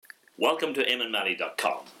Welcome to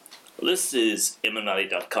imandmallie.com. This is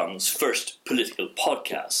imandmallie.com's first political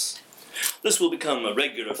podcast. This will become a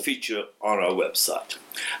regular feature on our website.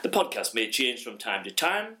 The podcast may change from time to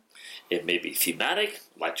time. It may be thematic,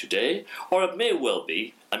 like today, or it may well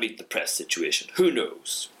be a meet the press situation. Who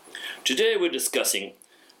knows? Today we're discussing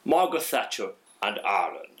Margaret Thatcher and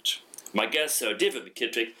Ireland. My guests are David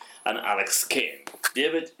McKittrick and Alex Kane.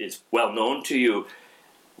 David is well known to you,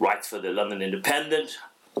 writes for the London Independent,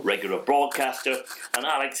 regular broadcaster, and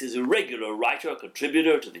Alex is a regular writer,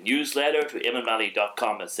 contributor to the newsletter, to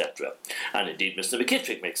imandmallie.com, etc. And indeed, Mr.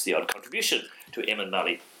 McKittrick makes the odd contribution to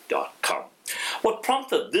imandmallie.com. What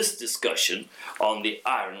prompted this discussion on the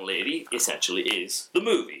Iron Lady essentially is the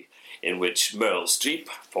movie, in which Meryl Streep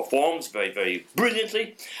performs very, very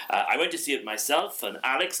brilliantly. I went to see it myself, and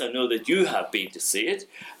Alex, I know that you have been to see it,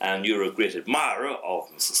 and you're a great admirer of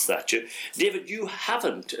Mrs. Thatcher. David, you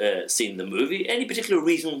haven't seen the movie. Any particular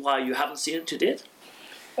reason why you haven't seen it to date?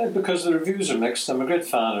 Because the reviews are mixed. I'm a great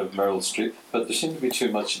fan of Meryl Streep, but there seemed to be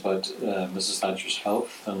too much about Mrs. Thatcher's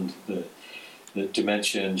health and the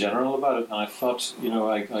dementia in general about it. And I thought,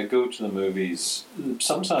 I go to the movies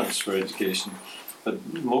sometimes for education,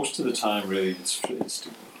 but most of the time, really, it's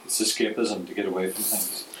escapism to get away from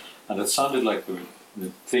things. And it sounded like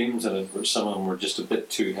the themes in it some of them were just a bit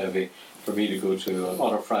too heavy for me to go to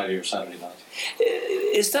on a Friday or Saturday night.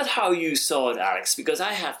 Is that how you saw it, Alex? Because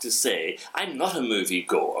I have to say, I'm not a movie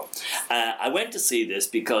goer. I went to see this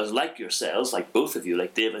because, like yourselves, like both of you,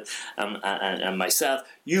 like David and myself,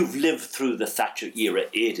 you've lived through the Thatcher era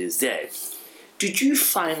A to Z. Did you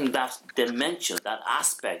find that dimension, that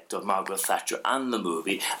aspect of Margaret Thatcher and the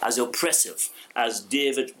movie as oppressive as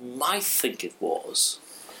David might think it was?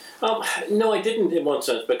 No, I didn't in one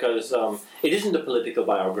sense, because it isn't a political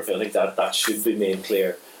biography. I think that should be made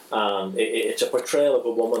clear. It's a portrayal of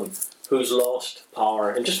a woman who's lost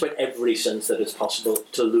power in just about every sense that it's possible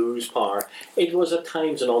to lose power. It was at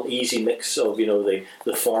times an uneasy mix of, the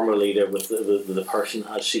former leader with the person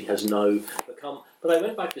as she has now become. But I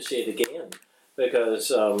went back to see it again,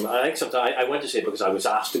 because I think sometimes I went to see it because I was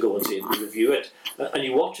asked to go and see it and review it. And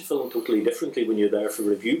you watch a film totally differently when you're there for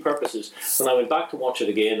review purposes. When I went back to watch it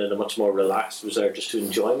again and a much more relaxed, was there just to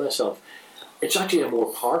enjoy myself, it's actually a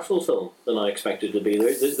more powerful film than I expected it to be.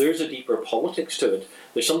 There's a deeper politics to it.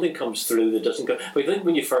 There's something comes through that doesn't come. But I think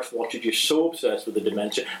when you first watch it, you're so obsessed with the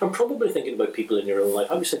dementia. I'm probably thinking about people in your own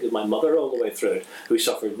life. I was thinking of my mother all the way through it, who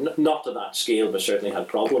suffered, not to that scale, but certainly had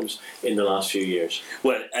problems in the last few years.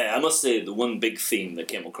 Well, I must say the one big theme that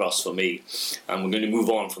came across for me, and we're going to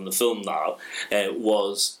move on from the film now,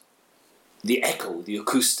 was the echo, the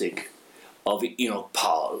acoustic of Enoch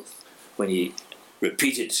Powell when he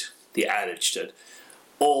repeated the adage that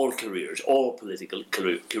all political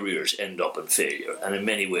careers end up in failure, and in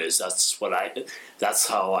many ways that's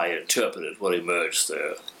how I interpreted what emerged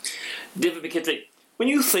there. David McKittrick, when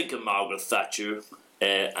you think of Margaret Thatcher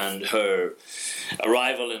and her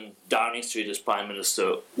arrival in Downing Street as Prime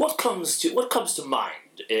Minister, what comes to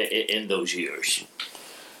mind in those years?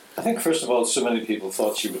 I think, first of all, so many people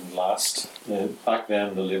thought she wouldn't last. Back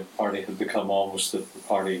then, the Labour Party had become almost the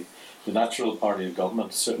natural party of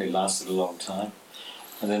government. Certainly lasted a long time.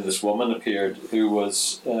 And then this woman appeared who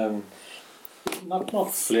was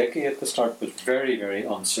not flaky at the start, but very, very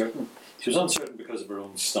uncertain. She was uncertain because of her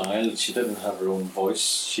own style. She didn't have her own voice.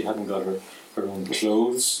 She hadn't got her own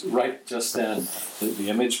clothes right just then. The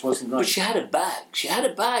image wasn't right. But she had a bag. She had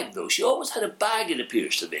a bag, though. She always had a bag, it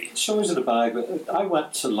appears to me. She always had a bag. But I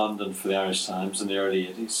went to London for the Irish Times in the early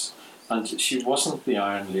 80s, and she wasn't the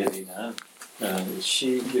Iron Lady then.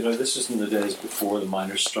 This was in the days before the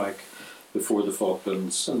miners' strike, before the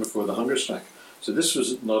Falklands, and before the hunger strike. So this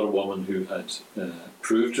was not a woman who had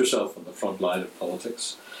proved herself on the front line of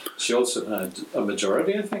politics. She also had a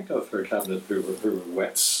majority, I think, of her cabinet who were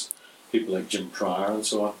wets, people like Jim Pryor and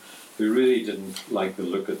so on, who really didn't like the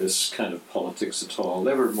look of this kind of politics at all.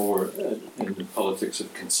 They were more in the politics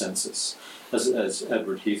of consensus, as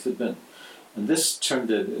Edward Heath had been. And this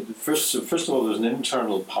turned in, first of all, there was an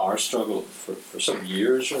internal power struggle for some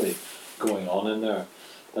years, really, going on in there.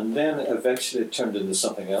 And then eventually it turned into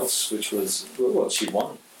something else, which was, well, she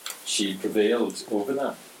won. She prevailed over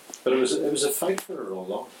that. But it was a fight for her all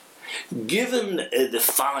along. Given the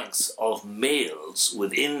phalanx of males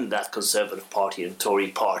within that Conservative Party and Tory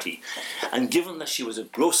Party, and given that she was a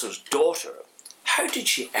grocer's daughter, how did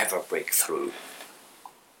she ever break through?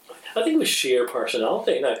 I think it was sheer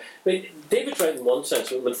personality. Now, David right in one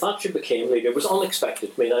sense. When Thatcher became leader, it was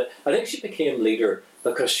unexpected. I mean, I think she became leader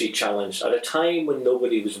because she challenged at a time when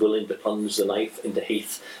nobody was willing to plunge the knife into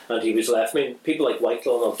Heath, and he was left. I mean, people like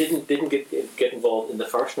Whitelaw didn't get involved in the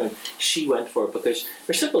first round. She went for it because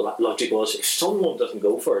her simple logic was, if someone doesn't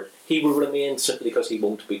go for it, he will remain simply because he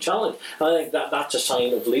won't be challenged. And I think that's a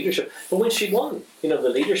sign of leadership. But when she won, the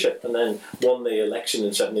leadership, and then won the election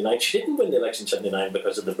in '79, she didn't win the election in '79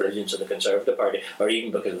 because of the brilliance of the Conservative Party, or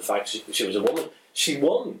even because of the fact she was a woman. She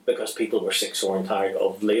won because people were sick, sore and tired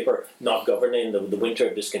of Labour not governing, the winter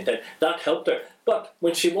of discontent. That helped her. But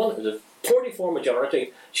when she won, it was a 44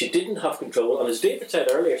 majority. She didn't have control. And as David said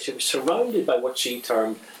earlier, she was surrounded by what she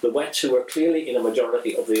termed the wets, who were clearly in a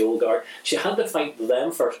majority of the old guard. She had to fight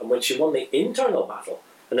them first. And when she won the internal battle,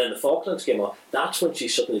 and then the Falklands came on, that's when she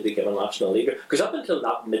suddenly became a national leader. Because up until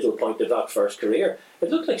that middle point of that first career,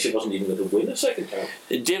 it looked like she wasn't even going to win a second term.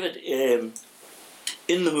 David, in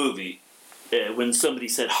the movie, when somebody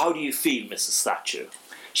said, "How do you feel, Mrs. Thatcher?"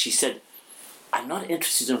 she said, "I'm not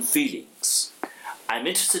interested in feelings. I'm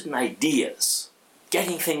interested in ideas,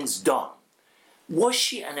 getting things done." Was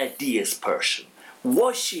she an ideas person?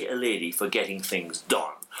 Was she a lady for getting things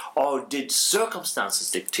done? Or did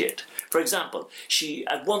circumstances dictate? For example,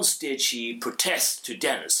 at one stage she protests to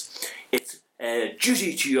Dennis. "It's a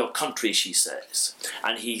duty to your country," she says.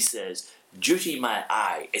 And he says, "Duty my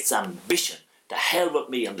eye, it's ambition. To hell with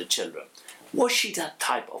me and the children." Was she that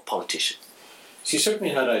type of politician? She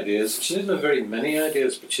certainly had ideas. She didn't have very many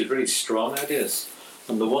ideas, but she had very strong ideas.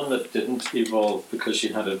 And the one that didn't evolve because she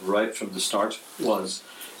had it right from the start was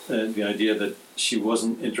the idea that she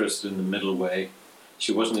wasn't interested in the middle way.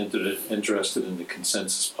 She wasn't interested in the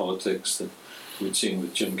consensus politics that we'd seen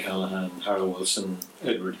with Jim Callaghan, Harold Wilson,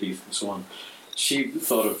 Edward Heath and so on. She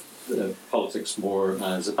thought of politics more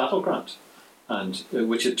as a battleground, and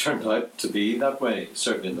which it turned out to be that way,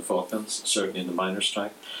 certainly in the Falklands, certainly in the miners'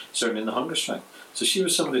 strike, certainly in the hunger strike. So she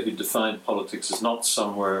was somebody who defined politics as not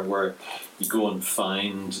somewhere where you go and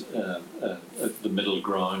find the middle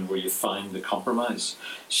ground, where you find the compromise.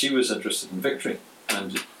 She was interested in victory,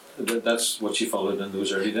 and that's what she followed in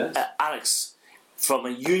those early days. Alex, from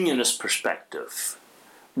a unionist perspective,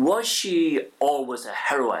 was she always a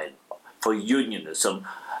heroine for unionism,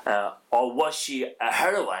 or was she a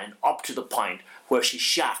heroine up to the point where she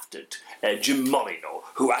shafted Jim Molyneux,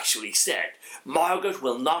 who actually said, "Margaret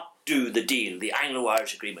will not do the deal, the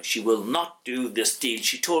Anglo-Irish agreement. She will not do this deal.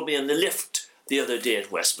 She told me in the lift the other day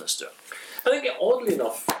at Westminster." I think, oddly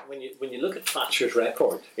enough, when you look at Thatcher's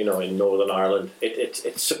record, in Northern Ireland,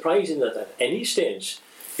 it's surprising that at any stage,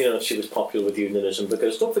 she was popular with unionism.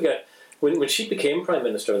 Because don't forget, when she became Prime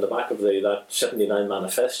Minister on the back of that '79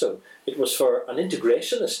 manifesto, it was for an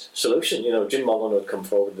integrationist solution. Jim Mullen had come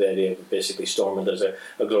forward with the idea of basically Stormont as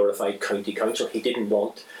a glorified county council. He didn't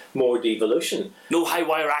want more devolution. No high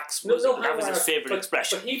wire acts. That was his favourite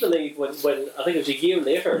expression. But he believed when I think it was a year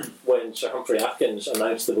later when Sir Humphrey Atkins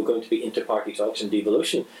announced there were going to be inter-party talks on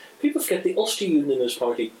devolution, people forget the Ulster Unionist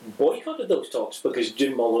Party boycotted those talks because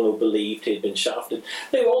Jim Molyneux believed he had been shafted.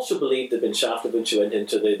 They also believed they'd been shafted when she went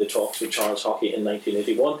into the talks with Charles Hockey in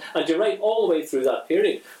 1981. And you're right, all the way through that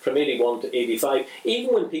period, from 81 to 85,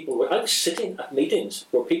 even when I was sitting at meetings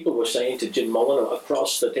where people were saying to Jim Molyneux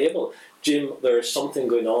across the table, "Jim, there is something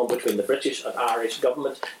going on between the British and Irish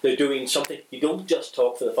government. They're doing something. You don't just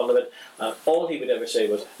talk for the fun of it." And all he would ever say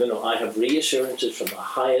was, "No, I have reassurances from the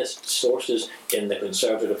highest sources in the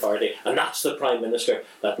Conservative Party, and that's the Prime Minister,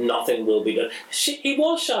 that nothing will be done." He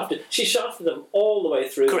was shafted. She shafted them all the way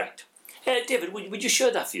through. Correct. David, would you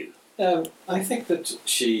share that view? I think that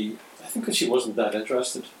she wasn't that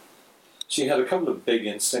interested. She had a couple of big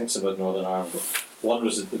instincts about Northern Ireland. One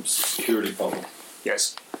was that it was a security problem.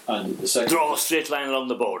 Yes. And the second, draw a straight line along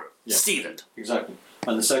the border. Yeah, steal it. Exactly.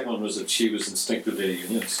 And the second one was that she was instinctively a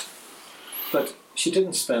unionist. But she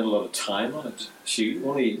didn't spend a lot of time on it.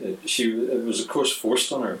 It was of course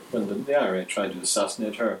forced on her when the IRA tried to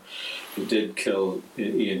assassinate her. They did kill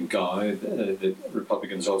Ian Gow. The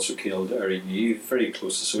Republicans also killed Eric Neve, very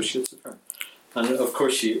close associates of her. And of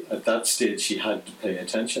course at that stage she had to pay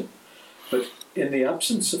attention. But in the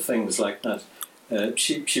absence of things like that,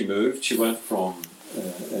 she moved. She went from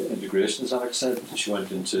integration, as Alex said. She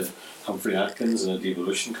went into Humphrey Atkins and a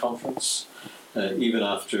devolution conference. Even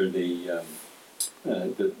after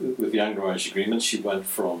with the Anglo-Irish Agreement, she went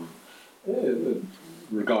from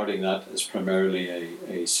regarding that as primarily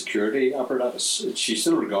a security apparatus. She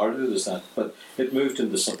still regarded it as that, but it moved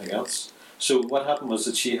into something else. So what happened was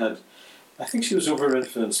that I think she was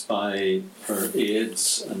over-influenced by her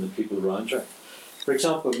aides and the people around her. For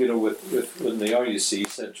example, when the RUC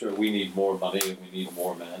said to her, "We need more money and we need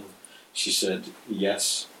more men," she said,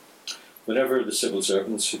 "Yes." whenever the civil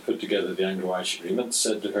servants who put together the Anglo-Irish Agreement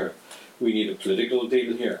said to her, we need a political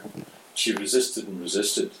deal here, she resisted and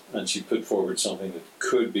resisted, and she put forward something that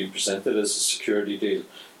could be presented as a security deal,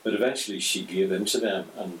 but eventually she gave in to them,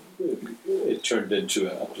 and it turned into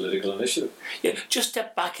a political initiative. Yeah, just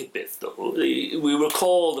step back a bit though. We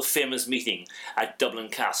recall the famous meeting at Dublin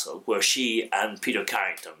Castle where she and Peter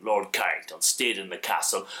Carrington, Lord Carrington, stayed in the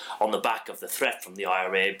castle on the back of the threat from the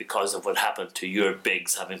IRA because of what happened to your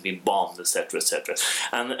Biggs having been bombed, etc., etc.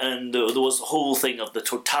 And there was the whole thing of the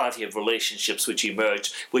totality of relationships which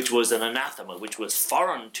emerged, which was an anathema, which was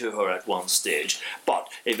foreign to her at one stage, but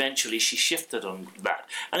eventually she shifted on that.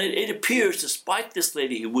 And it appears, despite this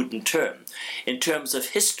lady who wouldn't turn, in terms of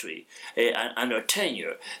history and her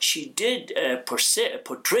tenure, she did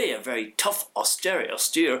portray a very tough,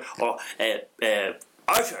 austere or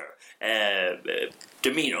outer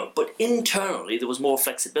demeanour, but internally there was more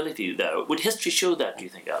flexibility there. Would history show that, do you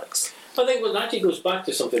think, Alex? I think that actually goes back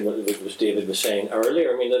to something that David was saying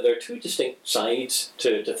earlier. I mean, there are two distinct sides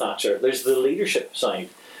to Thatcher. There's the leadership side,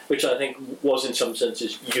 which I think was in some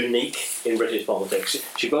senses unique in British politics.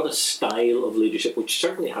 She brought a style of leadership which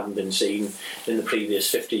certainly hadn't been seen in the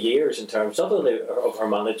previous 50 years in terms not only of her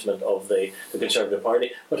management of the Conservative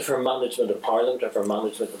Party, but of her management of Parliament, of her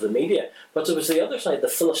management of the media. But there was the other side, the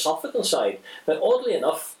philosophical side. Now, oddly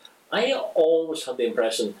enough, I always had the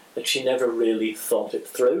impression that she never really thought it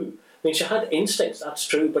through. I mean, she had instincts, that's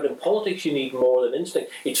true, but in politics you need more than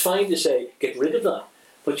instinct. It's fine to say, get rid of that,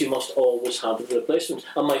 but you must always have the replacement.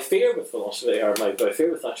 And my fear with philosophy, or my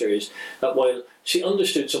fear with Thatcher, is that while she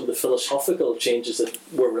understood some of the philosophical changes that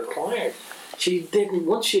were required, she didn't,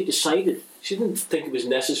 once she had decided, she didn't think it was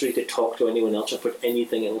necessary to talk to anyone else or put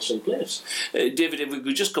anything else in place. David, if we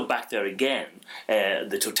could just go back there again,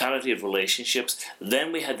 the totality of relationships,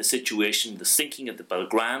 then we had the situation, the sinking of the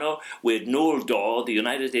Belgrano, with Noel Daw, the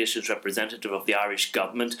United Nations representative of the Irish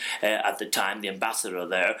government at the time, the ambassador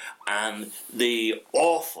there, and the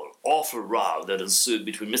awful row that ensued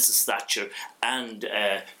between Mrs. Thatcher and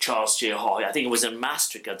Charles J. Haughey. I think it was in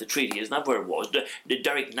Maastricht at the treaty, isn't that where it was?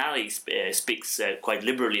 Derek Nally speaks quite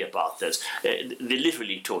liberally about this. They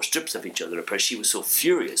literally tore strips of each other apart. She was so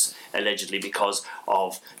furious, allegedly, because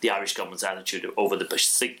of the Irish government's attitude over the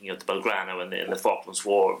sinking of the Belgrano in the Falklands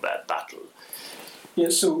War battle. Yeah,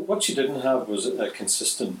 so what she didn't have was a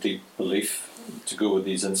consistent, deep belief to go with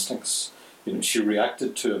these instincts. You know, she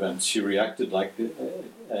reacted to events. She reacted like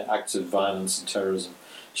acts of violence and terrorism.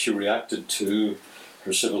 She reacted to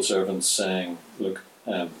her civil servants saying, look,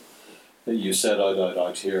 you said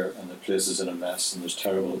out here, and the place is in a mess, and there's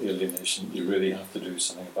terrible alienation. You really have to do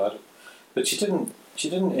something about it. But she didn't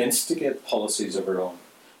instigate policies of her own.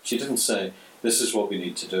 She didn't say, this is what we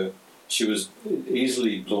need to do. She was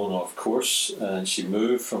easily blown off course, and she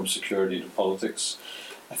moved from security to politics.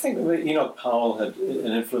 I think Enoch Powell had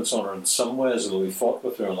an influence on her in some ways, although he fought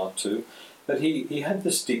with her a lot too. But he had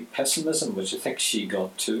this deep pessimism, which I think she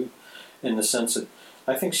got too, in the sense that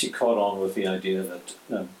I think she caught on with the idea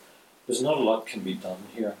that there's not a lot can be done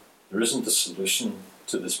here. There isn't a solution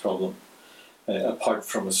to this problem apart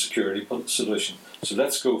from a security solution. So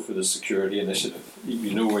let's go for the security initiative.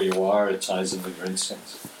 You know where you are, it ties in with your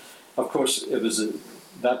instincts. Of course, it was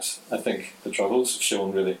that, I think, the troubles have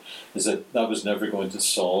shown really, is that was never going to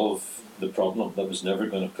solve the problem. That was never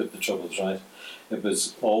going to put the troubles right. It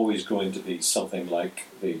was always going to be something like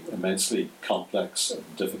the immensely complex and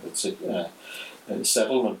difficult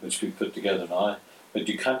settlement which we put together now. But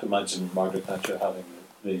you can't imagine Margaret Thatcher having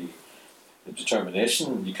the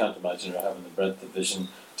determination, you can't imagine her having the breadth of vision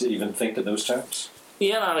to even think in those terms.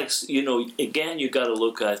 Yeah, Alex, again, you've got to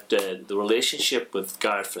look at the relationship with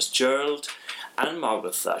Gareth Fitzgerald and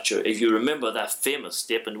Margaret Thatcher. If you remember that famous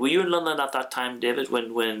statement, were you in London at that time, David,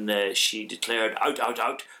 when she declared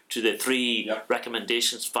out to the three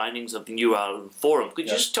recommendations, findings of the New Ireland Forum? Could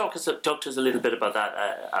you just talk to us a little bit about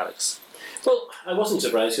that, Alex? Well, I wasn't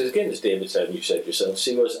surprised because, again, as David said and you said yourself,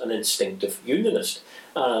 she was an instinctive unionist,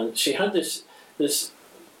 and she had this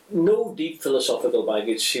no deep philosophical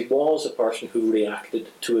baggage. She was a person who reacted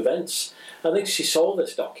to events. I think she saw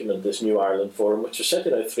this document, this New Ireland Forum, which was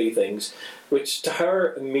setting out three things, which to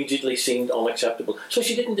her immediately seemed unacceptable. So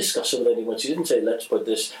she didn't discuss it with anyone. She didn't say, let's put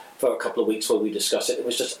this for a couple of weeks while we discuss it. It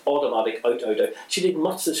was just automatic, out. She did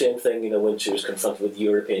much the same thing, when she was confronted with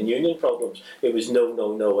European Union problems. It was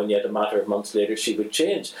no, and yet a matter of months later she would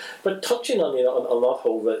change. But touching on that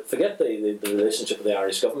whole, forget the relationship with the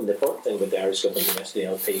Irish government, the important thing with the Irish government and the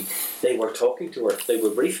SDLP, they were talking to her, they were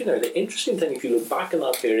briefing her. The interesting thing, if you look back in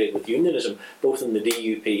that period with unionism, both in the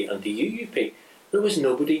DUP and the UUP, there was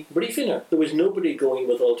nobody briefing her. There was nobody going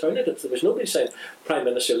with alternatives. There was nobody saying, Prime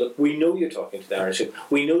Minister, look, we know you're talking to the Irish.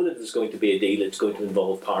 We know that there's going to be a deal. It's going to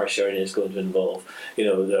involve power sharing. It's going to involve,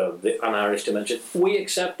 an Irish dimension. We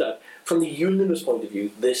accept that. From the unionist point of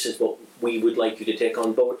view, this is what we would like you to take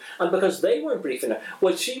on board. And because they weren't briefing her,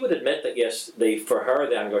 well, she would admit that, yes, for her,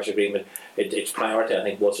 the Anglo-Irish agreement, its priority, I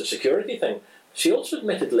think, was a security thing. She also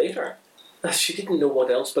admitted later that she didn't know what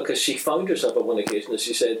else, because she found herself at one occasion, as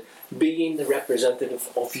she said, being the representative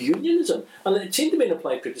of unionism. And it seemed to be an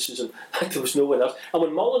applied criticism that there was no one else. And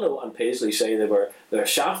when Molyneux and Paisley say they're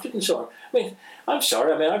shafted and so on, I mean, I'm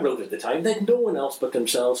sorry, I wrote at the time, they had no one else but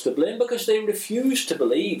themselves to blame, because they refused to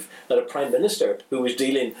believe that a Prime Minister who was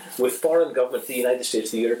dealing with foreign government, the United States,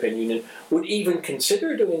 the European Union, would even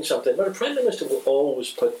consider doing something. But a Prime Minister will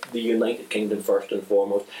always put the United Kingdom first and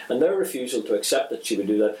foremost, and their refusal to accept that she would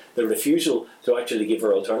do that, their refusal to actually give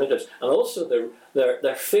her alternatives, and also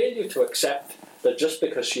their failure to accept that just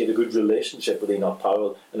because she had a good relationship with Enoch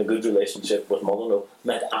Powell and a good relationship with Molyneux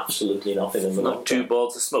meant absolutely nothing in the long term. Not two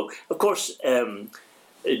balls of smoke. Of course,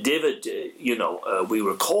 David, we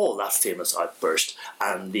recall that famous outburst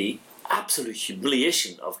and the absolute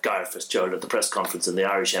humiliation of Gareth Fitzgerald at the press conference in the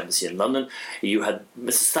Irish Embassy in London. You had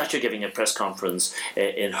Mrs Thatcher giving a press conference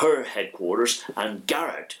in her headquarters, and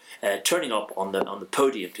Gareth turning up on the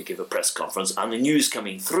podium to give a press conference, and the news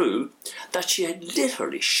coming through that she had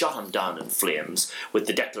literally shot him down in flames with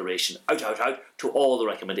the declaration, out, out, out, to all the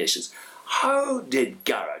recommendations. How did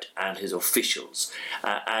Garrett and his officials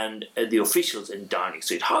and the officials in Downing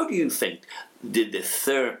Street, how do you think did they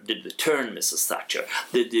turn Mrs Thatcher?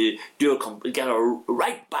 Did they get her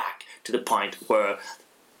right back to the point where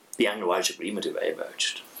the Anglo-Irish agreement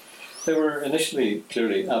emerged? They were initially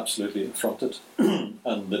clearly absolutely affronted, and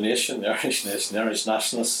the nation, the Irish nation, the Irish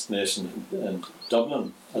nationalist nation in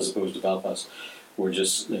Dublin, as opposed to Belfast, were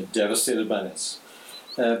just devastated by this.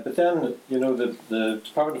 But then, the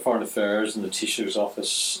Department of Foreign Affairs and the Taoiseach's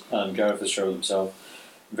office and Gareth Fitzgerald himself,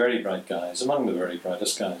 very bright guys, among the very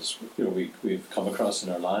brightest guys we've come across in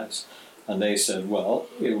our lives. And they said, well,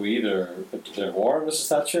 we either declare war on Mrs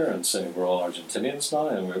Thatcher and say we're all Argentinians now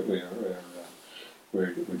and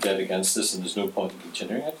we're dead against this and there's no point in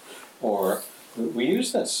continuing it, or we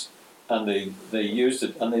use this. And they used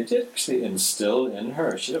it, and they did actually instill in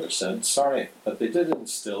her, she never said sorry, but they did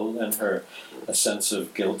instill in her a sense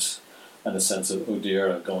of guilt and a sense of, oh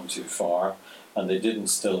dear, I've gone too far. And they did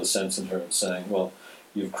instill a sense in her of saying, well,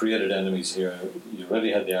 you've created enemies here. You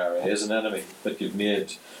already had the IRA as an enemy, but you've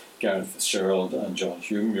made Gareth Fitzgerald and John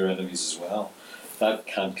Hume your enemies as well. That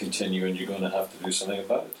can't continue, and you're going to have to do something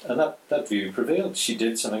about it. And that view prevailed. She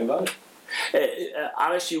did something about it.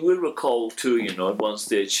 Alice, you will recall too, at one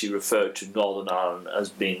stage she referred to Northern Ireland as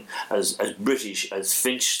being as British as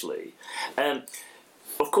Finchley.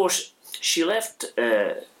 Of course, she left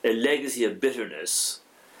a legacy of bitterness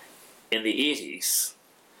in the 80s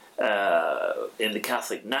in the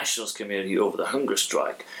Catholic nationalist community over the hunger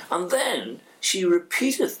strike, and then she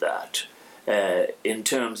repeated that in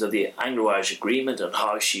terms of the Anglo-Irish agreement and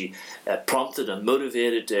how she prompted and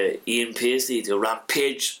motivated Ian Paisley to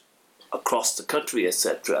rampage across the country,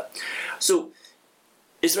 etc. So,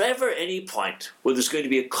 is there ever any point where there's going to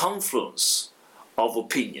be a confluence of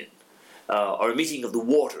opinion or a meeting of the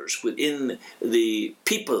waters within the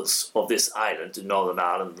peoples of this island, in Northern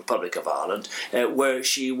Ireland, the Republic of Ireland, where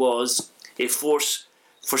she was a force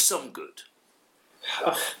for some good?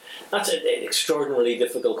 That's an extraordinarily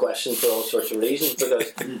difficult question for all sorts of reasons,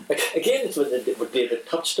 because, again, it's what David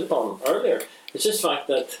touched upon earlier. It's this fact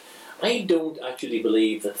that I don't actually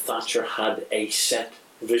believe that Thatcher had a set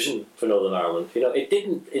vision for Northern Ireland. It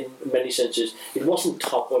didn't, in many senses, it wasn't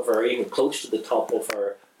top of her, even close to the top of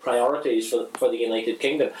her priorities for the United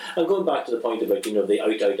Kingdom. And going back to the point about, the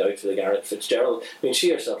out for the Gareth Fitzgerald, I mean, she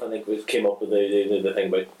herself, I think, came up with the thing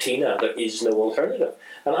about Tina, there is no alternative.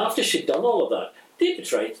 And after she'd done all of that,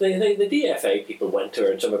 David's right, the DFA people went to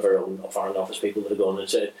her, and some of her own Foreign Office people had gone and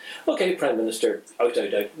said, okay, Prime Minister, out,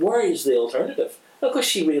 where is the alternative? Of course,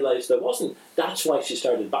 she realised there wasn't. That's why she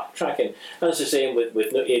started backtracking. And it's the same with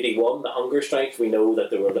 81, the hunger strikes. We know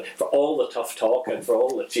that there were, for all the tough talk and for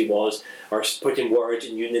all that she was, or putting words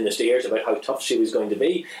in unionist ears about how tough she was going to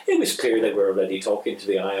be, it was clear they were already talking to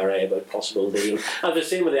the IRA about possible deal. And the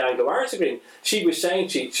same with the Anglo-Irish agreement. She was saying,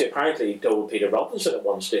 she apparently told Peter Robinson at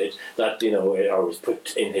one stage that, or was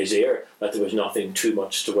put in his ear, that there was nothing too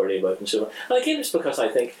much to worry about and so on. And again, it's because I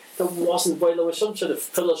think there was some sort of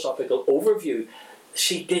philosophical overview.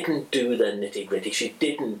 She didn't do the nitty-gritty. She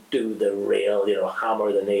didn't do the real,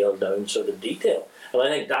 hammer the nail down sort of detail. And I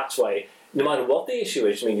think that's why no matter what the issue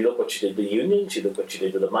is. I mean, you look what she did with the unions, you look what she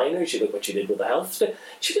did with the miners, you look what she did with the health state.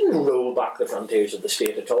 She didn't roll back the frontiers of the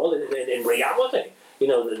state at all. In reality,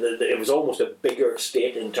 it was almost a bigger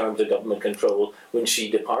state in terms of government control when she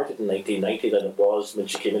departed in 1990 than it was when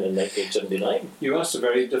she came in 1979. You asked a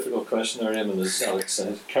very difficult question there, Eamon, as Alex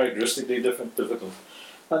said, characteristically difficult.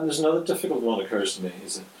 And there's another difficult one occurs to me,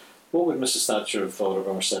 is that what would Mrs. Thatcher have thought of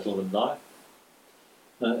our settlement now?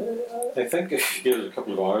 I think if you give it a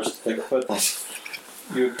couple of hours to think about this,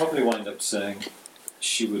 you would probably wind up saying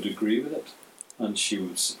she would agree with it and she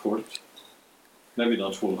would support it. Maybe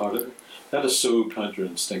not wholeheartedly. That is so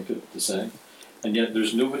counterinstinctive to say. And yet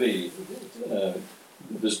there's nobody,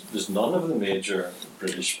 there's none of the major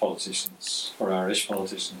British politicians or Irish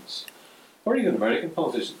politicians or even American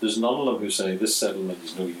politicians, there's none of them who say this settlement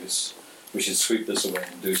is no use, we should sweep this away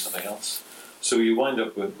and do something else. So you wind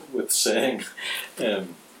up with saying,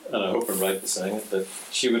 and I hope I'm right in saying it, that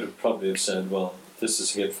she would have probably have said, well, this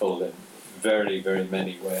is hateful in very, very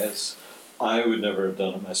many ways. I would never have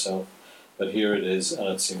done it myself, but here it is, and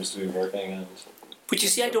it seems to be working. And but you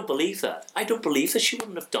see, I don't believe that. I don't believe that she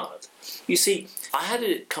wouldn't have done it. You see, I had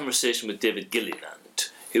a conversation with David Gilliland,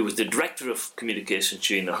 who was the director of communications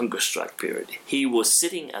during the hunger strike period. He was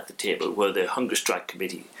sitting at the table where the hunger strike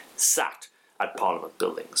committee sat at Parliament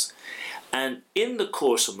buildings. And in the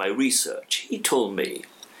course of my research, he told me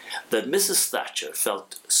that Mrs. Thatcher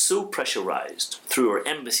felt so pressurised through her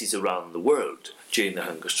embassies around the world during the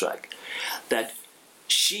hunger strike that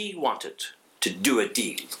she wanted to do a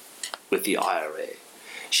deal with the IRA.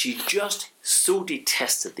 She just so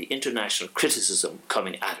detested the international criticism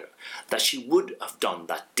coming at her that she would have done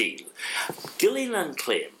that deal. Gilliland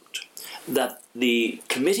claimed that the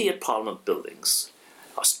committee at Parliament buildings,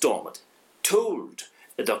 Stormont, told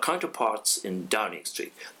their counterparts in Downing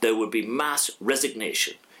Street there would be mass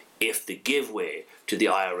resignation if they give way to the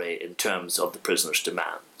IRA in terms of the prisoners'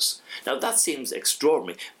 demands. Now that seems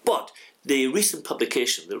extraordinary, but the recent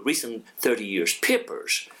publication, the recent 30 years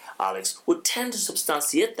papers, Alex, would tend to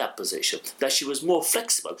substantiate that position, that she was more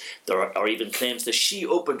flexible. There are even claims that she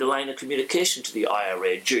opened a line of communication to the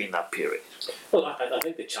IRA during that period. Well, I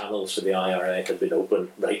think the channels for the IRA had been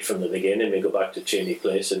open right from the beginning. We go back to Cheney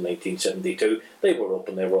Place in 1972. They were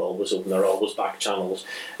open, they were always open, there are always back channels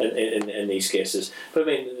in these cases. But I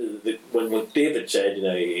mean, when David said,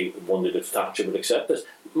 he wondered if Thatcher would accept this,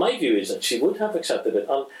 my view is that she would have accepted it,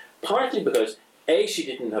 and partly because she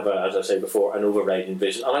didn't have, as I said before, an overriding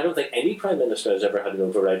vision. And I don't think any Prime Minister has ever had an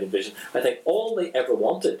overriding vision. I think all they ever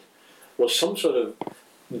wanted was some sort of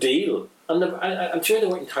deal. And I'm sure they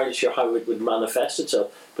weren't entirely sure how it would manifest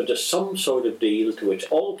itself, but just some sort of deal to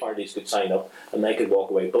which all parties could sign up and they could walk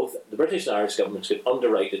away. Both the British and Irish governments could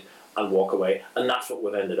underwrite it and walk away. And that's what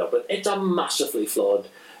we've ended up with. It's a massively flawed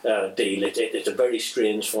deal. It's a very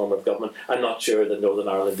strange form of government. I'm not sure that Northern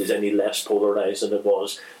Ireland is any less polarised than it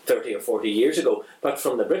was 30 or 40 years ago. But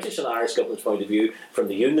from the British and Irish government's point of view, from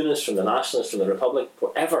the Unionists, from the Nationalists, from the Republic,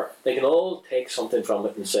 wherever, they can all take something from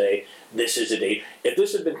it and say, this is a deal. If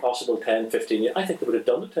this had been possible 10, 15 years, I think they would have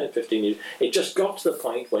done it 10, 15 years. It just got to the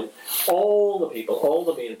point when all the people, all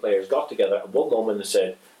the main players got together at one moment and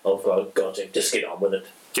said, oh, for God's sake, just get on with it.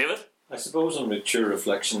 David? I suppose on mature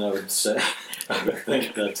reflection, I would say, I would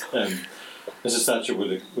think that Mrs. Thatcher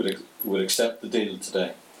would accept the deal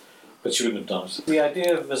today, but she wouldn't have done it. The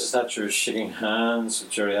idea of Mrs. Thatcher shaking hands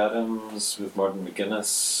with Gerry Adams, with Martin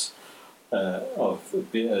McGuinness, of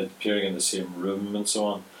appearing in the same room and so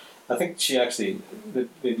on, I think she actually,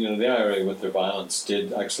 the IRA with their violence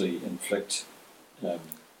did actually inflict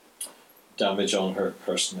damage on her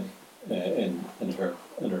personally, in her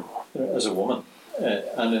as a woman.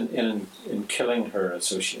 And in killing her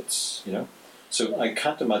associates, So I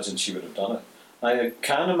can't imagine she would have done it. I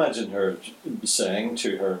can imagine her saying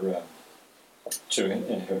to her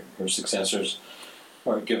successors,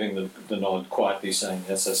 or giving the nod quietly, saying,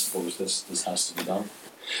 yes, I suppose this has to be done.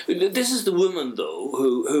 This is the woman, though,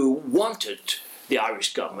 who wanted the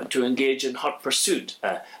Irish government to engage in hot pursuit,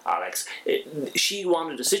 Alex. She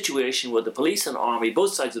wanted a situation where the police and army,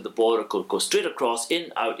 both sides of the border, could go straight across,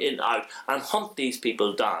 in, out, and hunt these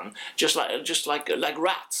people down, just like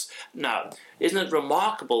rats. Now, isn't it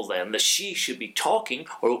remarkable then that she should be talking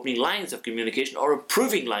or opening lines of communication or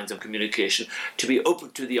improving lines of communication to be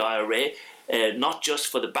open to the IRA, not just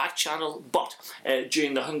for the back channel, but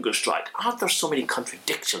during the hunger strike? Aren't there so many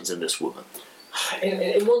contradictions in this woman?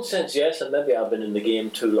 In one sense, yes, and maybe I've been in the game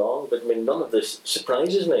too long, but I mean, none of this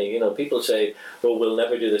surprises me. People say, well, we'll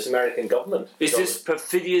never do this. American government. Is this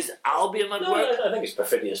perfidious Albion at work? I think it's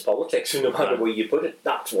perfidious politics. No matter where you put it,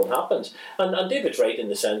 that's what happens. And David's right in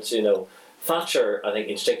the sense, Thatcher, I think,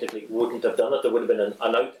 instinctively wouldn't have done it. There would have been an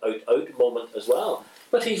out moment as well.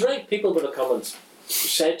 But he's right. People would have come and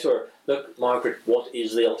said to her, look, Margaret, what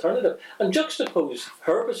is the alternative? And juxtapose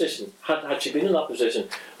her position, had she been in that position,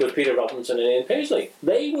 with Peter Robinson and Ian Paisley.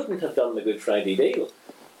 They wouldn't have done the Good Friday deal.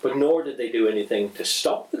 But nor did they do anything to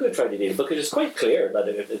stop the Good Friday deal, because it's quite clear that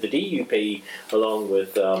if the DUP, along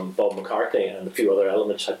with Bob McCarthy and a few other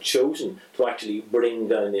elements, had chosen to actually bring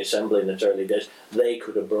down the Assembly in its early days, they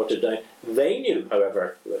could have brought it down. They knew,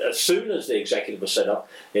 however, as soon as the executive was set up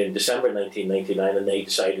in December 1999, and they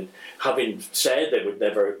decided, having said they would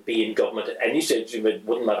never be in government at any stage, it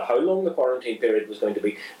wouldn't matter how long the quarantine period was going to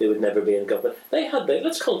be, they would never be in government. They had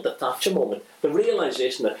let's call it the Thatcher moment, the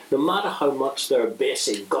realisation that no matter how much their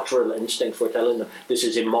basic guttural instincts were telling them this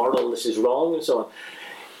is immoral, this is wrong, and so on,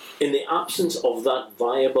 in the absence of that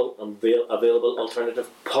viable and available alternative,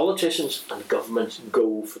 politicians and governments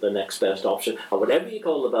go for the next best option. And whatever you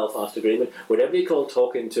call the Belfast Agreement, whatever you call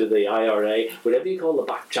talking to the IRA, whatever you call the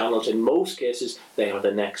back channels, in most cases, they are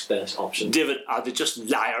the next best option. David, are they just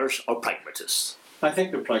liars or pragmatists? I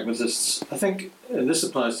think they're pragmatists. I think, and this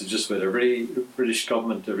applies to just about every British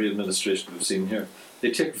government, every administration we've seen here,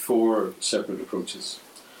 they take 4 separate approaches.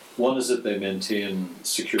 One is that they maintain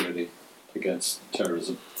security against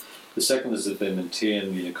terrorism. The second is that they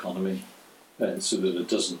maintain the economy so that it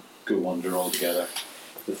doesn't go under altogether.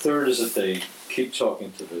 The third is that they keep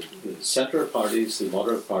talking to the centre parties, the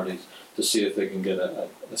moderate parties, to see if they can get a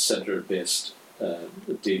centre-based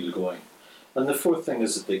deal going. And the fourth thing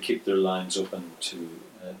is that they keep their lines open to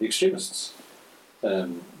the extremists,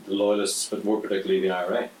 the loyalists, but more particularly the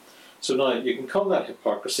IRA. So now you can call that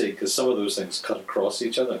hypocrisy because some of those things cut across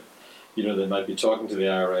each other. You know, they might be talking to the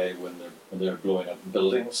IRA when they're blowing up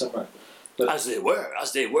buildings somewhere. But, as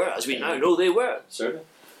we now know they were. Certainly.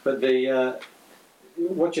 But they,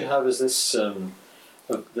 what you have is these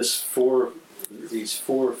 4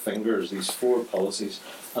 fingers, these 4 policies,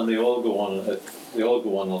 and they all go on. They all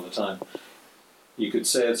go on all the time. You could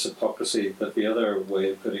say it's hypocrisy, but the other way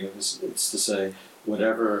of putting it is it's to say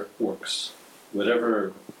whatever works,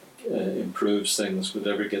 whatever improves things,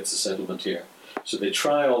 whatever gets a settlement here. So they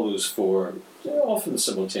try all those 4, often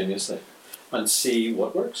simultaneously, and see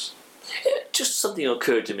what works. Just something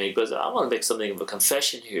occurred to me, because I want to make something of a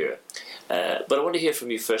confession here. But I want to hear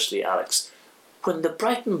from you firstly, Alex. When the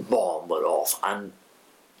Brighton bomb went off and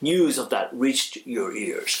news of that reached your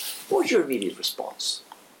ears, what was your immediate response?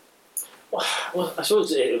 Well, I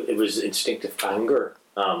suppose it was instinctive anger.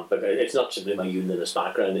 But it's not simply my unionist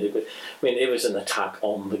background. It was an attack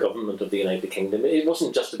on the government of the United Kingdom. It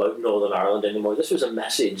wasn't just about Northern Ireland anymore. This was a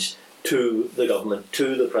message to the government,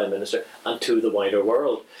 to the Prime Minister, and to the wider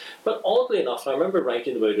world. But oddly enough, I remember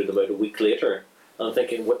writing about it about a week later and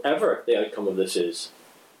thinking, whatever the outcome of this is,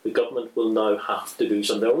 the government will now have to do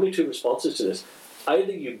something. There are only 2 responses to this.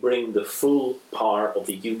 Either you bring the full power of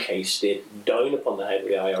the UK state down upon the head of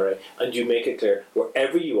the IRA and you make it clear,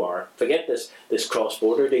 wherever you are, forget this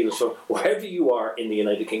cross-border deal, so wherever you are in the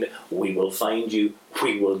United Kingdom, we will find you,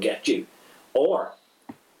 we will get you. Or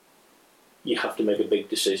you have to make a big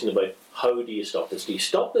decision about how do you stop this? Do you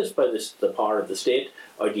stop this by the power of the state,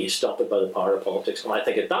 or do you stop it by the power of politics? And I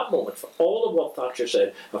think at that moment, for all of what Thatcher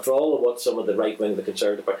said, and for all of what some of the right wing, the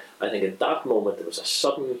Conservative Party, I think at that moment there was a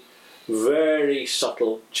sudden, very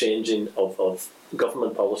subtle changing of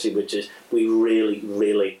government policy, which is we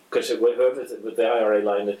really, because whoever with the IRA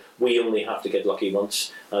line, we only have to get lucky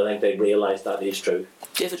once. I think they realised that is true.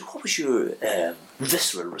 David, what was your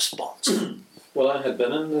visceral response? Well, I had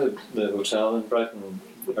been in the hotel in Brighton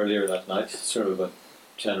earlier that night, sort of about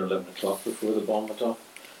 10 or 11 o'clock before the bomb went off.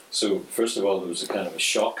 So first of all, there was a kind of a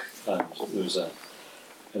shock, and there was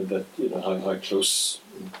how close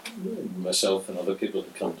myself and other people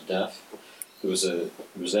had come to death. There was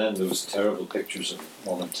those terrible pictures of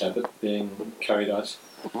Norman Tebbit being carried out,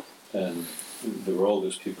 and there were all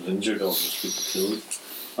those people injured, all those people killed.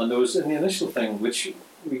 And there was, in the initial thing, which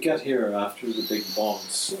we get here after the big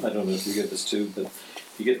bombs, I don't know if you get this too, but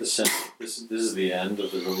you get the sense that this is the end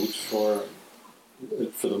of the road for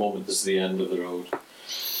the moment. This is the end of the road.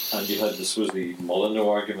 And you had this was the Molyneux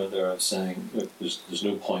argument there of saying, look, there's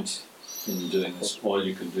no point in doing this. All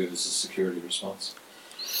you can do is a security response.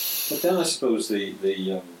 But then I suppose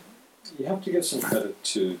you have to give some credit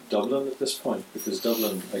to Dublin at this point, because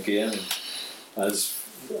Dublin again, as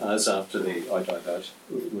after the out,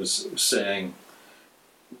 was saying,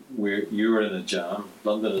 you're in a jam.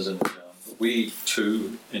 London is in a jam. But we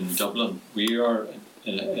too in Dublin, we are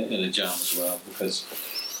in a jam as well, because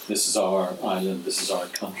this is our island, this is our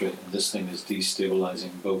country, and this thing is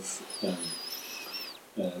destabilising both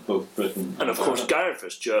Britain and of course Gareth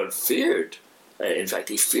Fitzgerald feared In fact,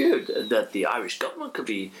 he feared that the Irish government could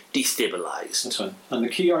be destabilised. That's right. And the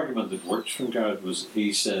key argument that worked from Garrett was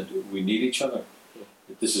he said, we need each other.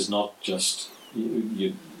 This is not just,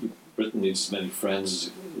 Britain needs as many friends as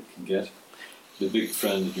it can get. The big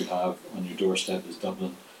friend that you have on your doorstep is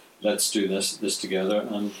Dublin. Let's do this together,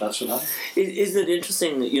 and that's what happened. Isn't it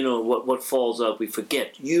interesting that, what falls out, we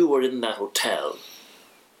forget. You were in that hotel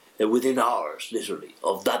within hours, literally,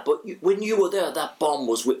 of that. But when you were there, that bomb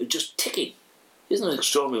was just ticking. Isn't it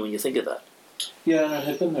extraordinary when you think of that? Yeah, and it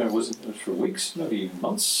had been there, wasn't it, for weeks, maybe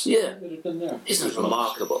months? Yeah. It had been there. Isn't it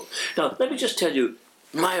remarkable? Now, let me just tell you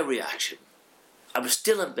my reaction. I was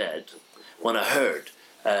still in bed when I heard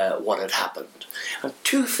what had happened. And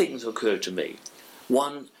two things occurred to me.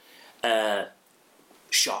 One,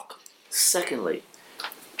 shock. Secondly,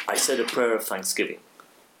 I said a prayer of thanksgiving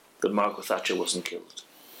that Margaret Thatcher wasn't killed.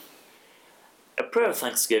 A prayer of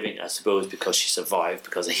thanksgiving, I suppose, because she survived,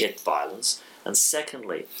 because of hate violence. And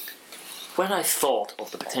secondly, when I thought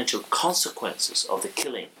of the potential consequences of the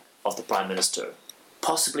killing of the Prime Minister,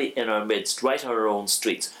 possibly in our midst, right on our own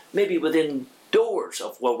streets, maybe within doors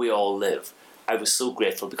of where we all live, I was so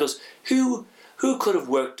grateful, because who could have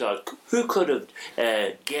worked out, who could have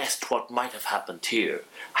guessed what might have happened here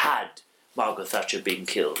had Margaret Thatcher been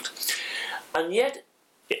killed? And yet,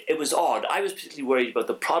 it was odd. I was particularly worried about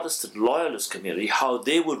the Protestant loyalist community, how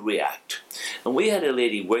they would react. And we had a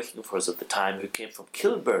lady working for us at the time who came from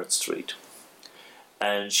Kilburn Street.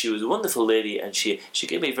 And she was a wonderful lady, and she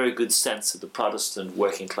gave me a very good sense of the Protestant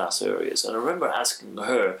working class areas. And I remember asking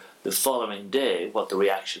her the following day what the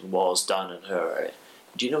reaction was down in her area.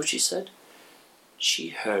 Do you know what she said? She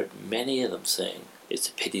heard many of them saying, it's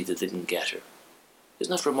a pity they didn't get her.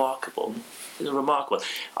 Isn't that remarkable? Isn't it remarkable?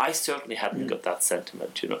 I certainly hadn't got that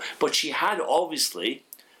sentiment, But she had obviously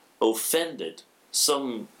offended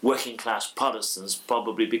some working class Protestants,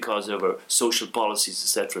 probably because of her social policies,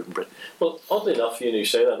 etc. in Britain. Well, oddly enough, you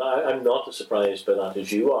say that. I'm not as surprised by that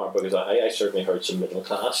as you are, because I certainly heard some middle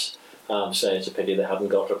class say it's a pity they haven't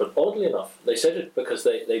got her. But oddly enough, they said it because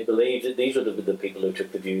they believed that these would have been the people who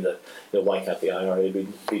took the view that why can't the IRA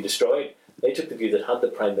be destroyed? They took the view that had the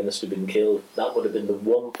Prime Minister been killed, that would have been the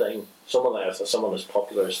one thing, someone as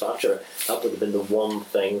popular as Thatcher, that would have been the one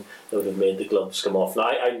thing that would have made the gloves come off. Now,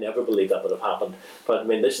 I never believed that would have happened, but I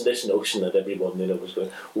mean, this notion that everyone was going,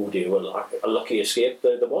 oh dear, well, a lucky escape,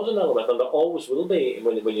 there was an element, and there always will be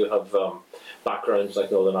when you have backgrounds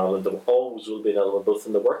like Northern Ireland, there always will be an element both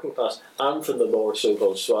from the working class and from the more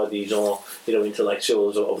so-called soi-disant,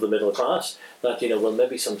 intellectuals of the middle class, that, well,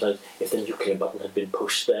 maybe sometimes if the nuclear button had been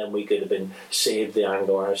pushed, then we could have been saved the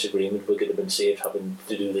Anglo-Irish Agreement, we could have been saved having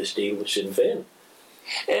to do this deal with Sinn Féin.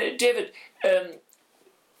 David,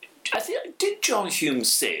 I think, did John Hume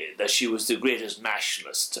say that she was the greatest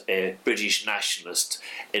nationalist, British nationalist,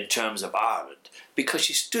 in terms of Ireland, because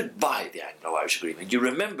she stood by the Anglo-Irish Agreement? You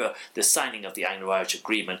remember the signing of the Anglo-Irish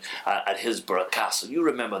Agreement at Hillsborough Castle. You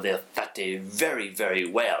remember that day very, very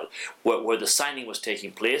well, where the signing was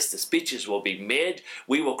taking place, the speeches were being made,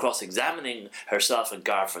 we were cross-examining herself and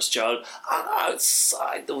Gareth Fitzgerald, and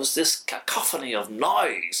outside there was this cacophony of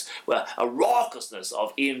noise, a raucousness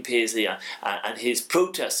of Ian Paisley and his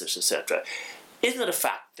protesters, etc. Isn't it a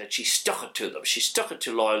fact that she stuck it to them? She stuck it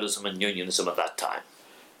to loyalism and unionism at that time.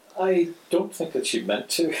 I don't think that she meant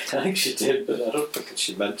to. I think she did, but I don't think that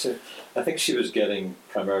she meant to. I think she was getting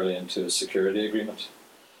primarily into a security agreement.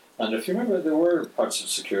 And if you remember, there were parts of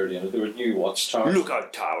security in it. There were new watchtowers.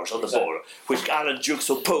 Lookout towers on the border, which Alan Dukes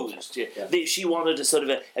opposed. She wanted a sort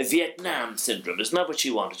of a Vietnam syndrome. Isn't that what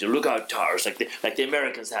she wanted? Lookout towers, like the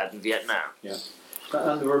Americans had in Vietnam. Yeah.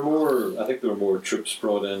 And there were more, I think there were more troops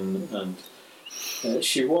brought in, and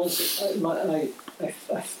she was,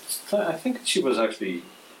 I think she was actually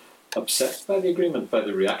upset by the agreement, by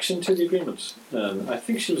the reaction to the agreement. I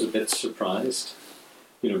think she was a bit surprised,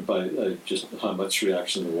 by just how much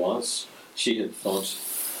reaction there was. She had thought,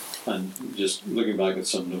 and just looking back at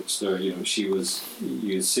some notes there, she was,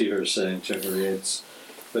 you see her saying to her aides,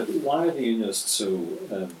 but why are the Unionists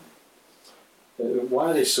so, why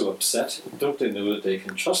are they so upset? Don't they know that they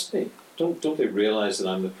can trust me? Don't they realise that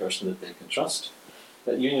I'm the person that they can trust?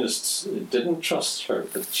 That Unionists didn't trust her,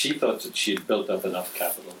 but she thought that she had built up enough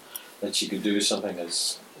capital that she could do something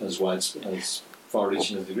as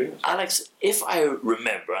far-reaching as the agreement. Alex, if I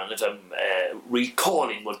remember, and if I'm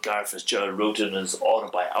recalling what Gareth Fitzgerald wrote in his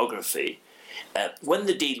autobiography, when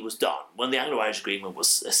the deal was done, when the Anglo-Irish Agreement was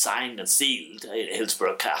signed and sealed at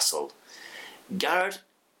Hillsborough Castle, Gareth,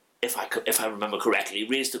 if I remember correctly,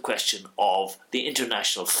 raised the question of the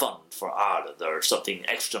International Fund for Ireland, or something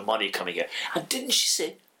extra money coming here. And didn't she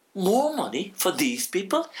say, more money for these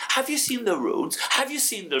people? Have you seen their roads? Have you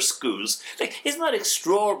seen their schools? Like, isn't that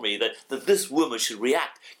extraordinary that this woman should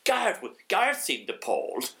react? Gareth seemed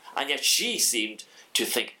appalled, and yet she seemed to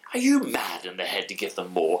think, are you mad in the head to give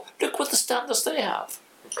them more? Look what the standards they have.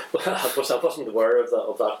 Well, I wasn't aware of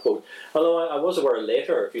that quote. Although I was aware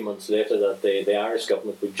later, a few months later, that the Irish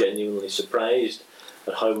government were genuinely surprised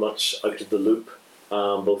at how much out of the loop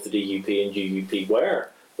both the DUP and UUP were.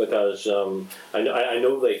 Because I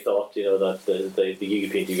know they thought, that the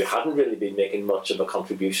UUP and DUP hadn't really been making much of a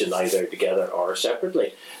contribution either together or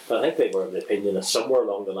separately. But I think they were of the opinion that somewhere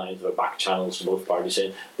along the lines of a back channels to both parties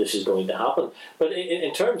saying this is going to happen. But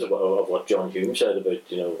in terms of what John Hume said about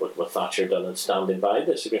what Thatcher done and standing by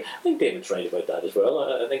this agreement, I think David's right about that as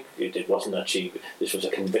well. I think it wasn't that this was a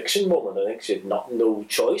conviction moment. I think she had no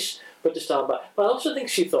choice but to stand by. But I also think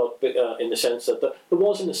she thought, in the sense that there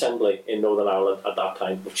was an assembly in Northern Ireland at that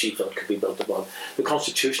time which she thought could be built upon. The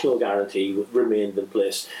constitutional guarantee remained in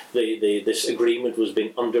place. This agreement was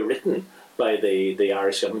being underwritten by the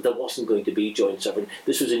Irish government. There wasn't going to be joint sovereignty.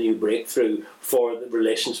 This was a new breakthrough for the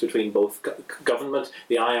relations between both government.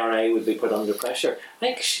 The IRA would be put under pressure. I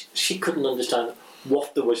think she couldn't understand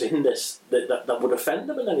what there was in this that would offend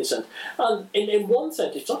them in any sense. And in one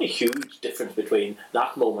sense, it's not a huge difference between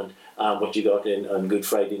that moment and what you got on Good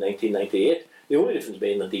Friday 1998. The only difference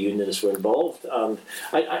being that the Unionists were involved. And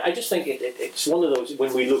I just think it's one of those,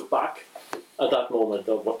 when we look back at that moment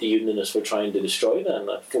of what the Unionists were trying to destroy then,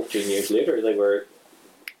 14 years later, they were,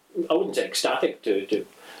 I wouldn't say ecstatic to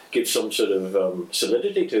give some sort of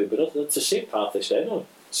solidity to, but that's the same path they stayed on.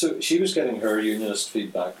 So she was getting her Unionist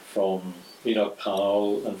feedback from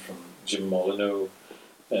Powell and from Jim Molyneux,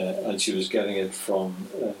 and she was getting it from,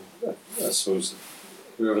 I suppose,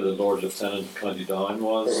 whoever the Lord Lieutenant of County Down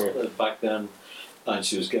was back then, and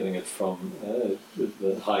she was getting it from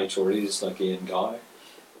the high Tories like Ian Gow.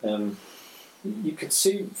 You could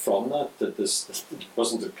see from that this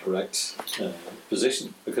wasn't the correct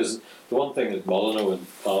position, because the one thing that Molyneux and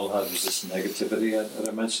Powell had was this negativity that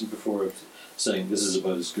I mentioned before, of saying this is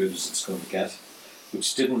about as good as it's going to get,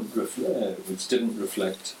 which didn't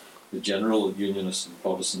reflect the general Unionist and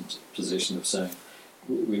Protestant position of saying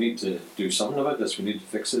we need to do something about this, we need to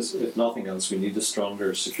fix this. If nothing else, we need a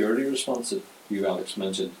stronger security response that you, Alex,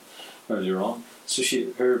 mentioned earlier on. So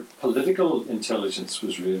her political intelligence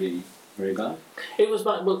was really very bad. It was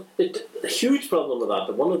bad. Well, the huge problem with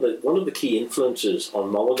that one of the key influences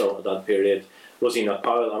on Molyneux at that period was Enoch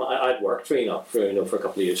Powell, and I'd worked for Enoch for a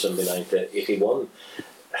couple of years, 79 to 81.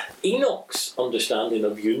 Enoch's understanding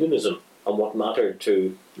of unionism and what mattered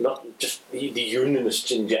to not just the Unionists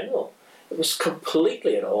in general, it was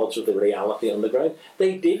completely at odds with the reality on the ground.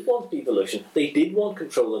 They did want devolution. They did want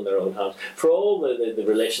control in their own hands. For all the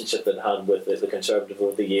relationship that had with the Conservative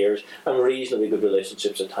over the years, and reasonably good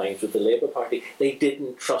relationships at times with the Labour Party, they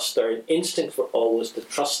didn't trust. Their instinct for always to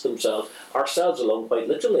trust themselves, ourselves alone, quite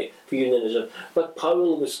literally, for unionism. But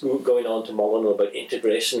Powell was going on to Molyneux about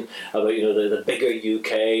integration, about the bigger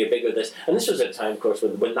UK, a bigger this, and this was at a time, of course,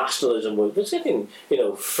 when nationalism was getting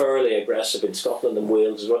fairly aggressive in Scotland and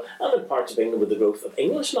Wales as well, and in parts of England with the growth of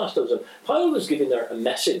English nationalism. Powell was giving there a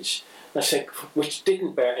message, I think, which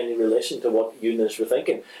didn't bear any relation to what Unionists were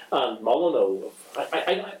thinking. And Molyneux,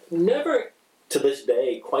 I never to this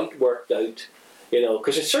day quite worked out,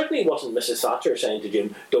 because it certainly wasn't Mrs. Thatcher saying to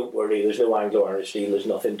Jim, don't worry, there's no Anglo-Irish deal, there's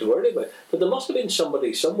nothing to worry about. But there must have been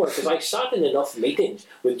somebody somewhere, because I sat in enough meetings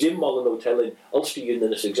with Jim Molyneux telling Ulster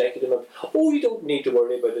Unionist executive, oh, you don't need to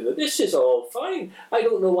worry about it, this is all fine. I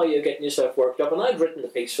don't know why you're getting yourself worked up. And I'd written the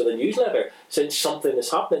piece for the newsletter since something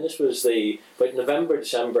is happening. This was about November,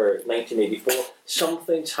 December 1984.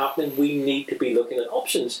 Something's happening, we need to be looking at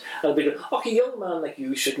options. And I'd be like, okay, young man like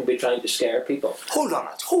you shouldn't be trying to scare people. Hold on.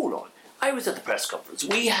 I was at the press conference.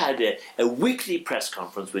 We had a weekly press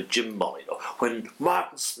conference with Jim Molyneux when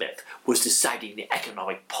Martin Smith was deciding the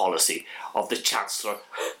economic policy of the Chancellor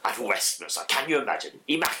at Westminster. Can you imagine?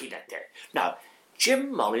 Imagínate. Now,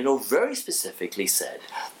 Jim Molyneux very specifically said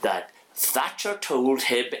that Thatcher told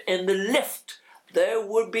him in the lift there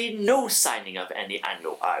would be no signing of any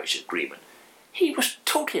Anglo-Irish agreement. He was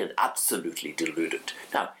totally and absolutely deluded.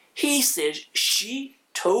 Now, he says she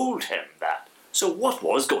told him that. So what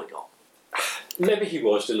was going on? Maybe he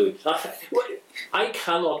was deluded. I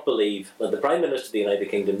cannot believe that the Prime Minister of the United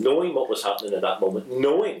Kingdom, knowing what was happening at that moment,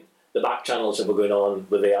 knowing the back channels that were going on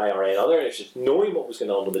with the IRA and other issues, knowing what was going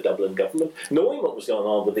on with the Dublin government, knowing what was going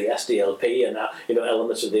on with the SDLP and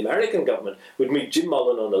elements of the American government, would meet Jim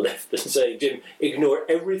Molyneux on the left and say, Jim, ignore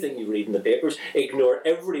everything you read in the papers, ignore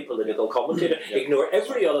every political commentator, ignore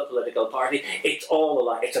every other political party, it's all a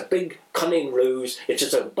lie. It's a big cunning ruse. It's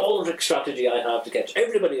just a ball trick strategy I have to catch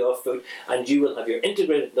everybody off foot, and you will have your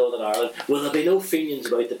integrated Northern Ireland. Well, there'll be no Fenians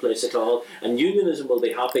about the place at all, and unionism will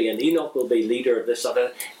be happy, and Enoch will be leader of this,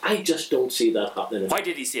 that. I just don't see that happening. Why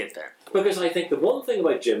did he say it there? Because I think the one thing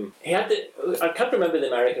about Jim, I can't remember the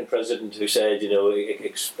American president who said,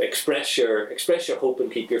 express your hope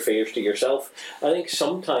and keep your fears to yourself. I think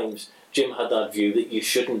sometimes Jim had that view that you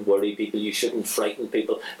shouldn't worry people, you shouldn't frighten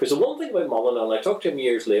people. Because the one thing about Mullen, and I talked to him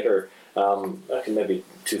years later, back in maybe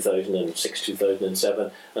 2006,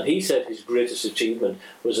 2007, and he said his greatest achievement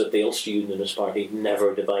was that the Ulster Unionist Party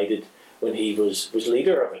never divided when he was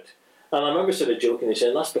leader of it. And I remember sort of jokingly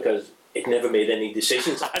saying that's because it never made any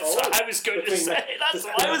decisions. That's what I was going to say. That's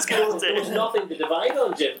what I was going to say. There was nothing to divide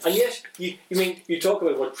on, Jim. And yes, you talk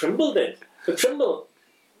about what Trimble did. But Trimble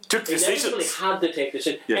took decisions. Had to take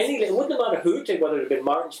decisions. Yes. It wouldn't matter who took, whether it had been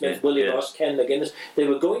Martin Smith, Willie Ross, Ken McGuinness, they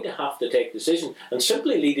were going to have to take decisions. And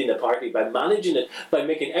simply leading the party by managing it, by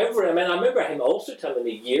making I remember him also telling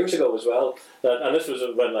me years ago as well, that, and this was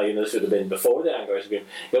when this would have been before the Anglo-Irish Agreement,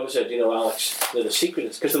 he always said, Alex, the secret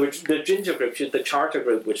is, because there were the Ginger groups, the Charter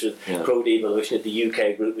group, which was pro-devolution, the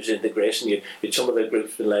UK group was integration, you had some of the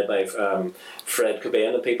groups been led by Fred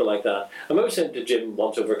Cobain and people like that. I remember saying to Jim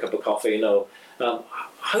once over a cup of coffee,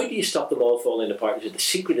 how do you stop them all falling apart? He said, the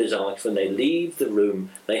secret is, Alex, when they leave the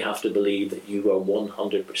room, they have to believe that you are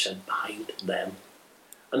 100% behind them.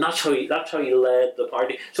 And that's how he led the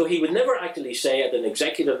party. So he would never actually say at an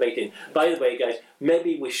executive meeting, by the way, guys,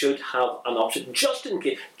 maybe we should have an option, just in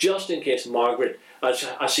case Margaret, as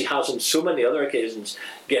she has on so many other occasions,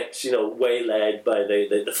 gets waylaid by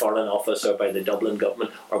the Foreign Office or by the Dublin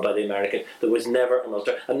government or by the American. There was never an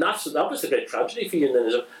alternative, and that was the great tragedy for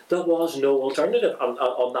unionism. There was no alternative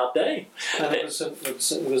on that day. And it was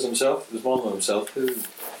himself. It was Mullen himself who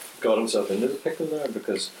got himself into the pickle there,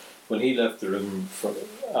 because when he left the room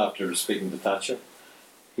after speaking to Thatcher,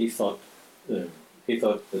 he thought that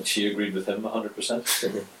she agreed with him 100%.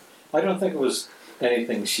 Mm-hmm. I don't think it was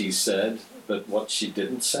anything she said, but what she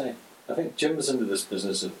didn't say. I think Jim was into this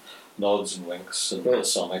business of nods and winks and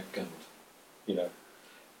Masonic and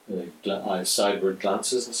sideward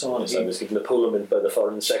glances and so on. I was given a Pullman by the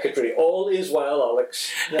Foreign Secretary. All is well, Alex.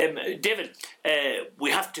 David,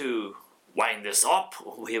 we have to wind this up.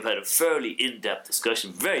 We have had a fairly in-depth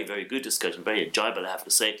discussion, very, very good discussion, very enjoyable, I have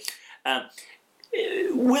to say.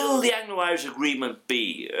 Will the Anglo-Irish Agreement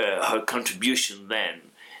be her contribution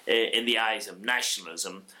then, in the eyes of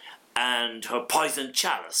nationalism, and her poison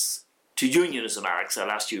chalice to unionism, Alex? I'll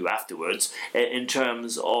ask you afterwards, in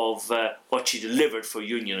terms of what she delivered for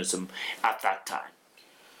unionism at that time.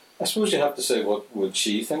 I suppose you have to say what would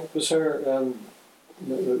she think was her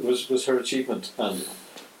was her achievement, and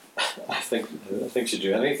I think she'd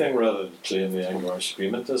do anything rather than claim the Anglo-Irish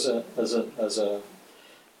Agreement as an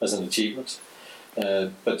achievement.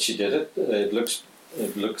 But she did it. It looks,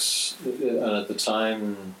 and at the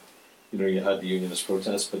time, you had the unionist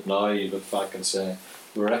protests, but now you look back and say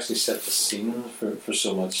we're actually set the scene for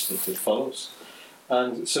so much that it follows.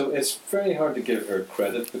 And so it's very hard to give her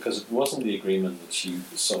credit, because it wasn't the agreement that she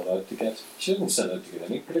sought out to get. She didn't set out to get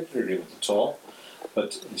any particular agreement at all.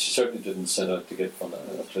 But she certainly didn't set out to get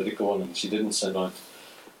a political one, and she didn't set out,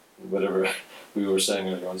 whatever we were saying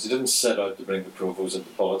earlier on, she didn't set out to bring the Provos into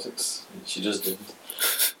politics. She just didn't.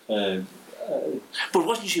 But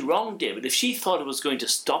wasn't she wrong, David? If she thought it was going to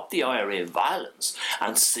stop the IRA violence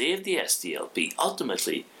and save the SDLP,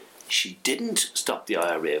 ultimately she didn't stop the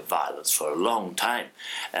IRA violence for a long time.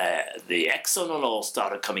 The Exxon and all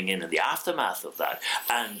started coming in the aftermath of that,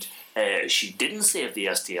 and she didn't save the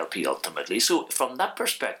SDLP ultimately. So from that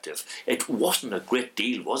perspective, it wasn't a great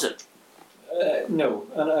deal, was it? No,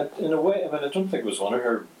 and in a way, I don't think it was one of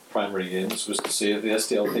her primary aims was to save the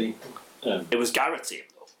SDLP. It was Garrett's aim,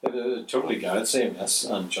 though. It was totally Garrett's aim, yes,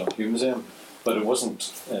 and John Hume's aim, but it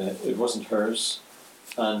wasn't hers.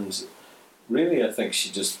 And really, I think she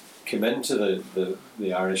just came into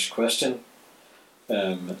the Irish question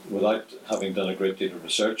without having done a great deal of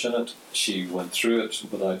research in it. She went through it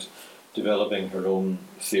without developing her own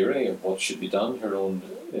theory of what should be done, her own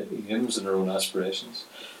aims and her own aspirations,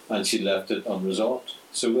 and she left it unresolved.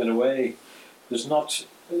 So in a way, there's not.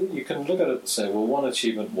 You can look at it and say, well, one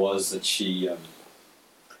achievement was that she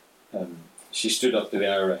stood up to the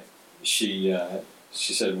IRA. She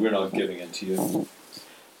said, "We're not giving in to you."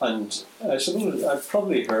 And I suppose I'd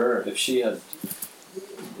probably her, if she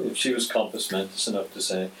was compass mentis enough to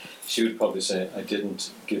say, she would probably say, "I didn't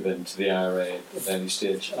give in to the IRA at any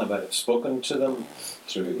stage. I might have spoken to them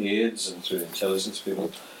through aides and through intelligence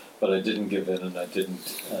people, but I didn't give in and I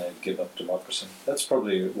didn't give up democracy. That's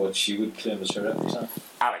probably what she would claim as her epitaph.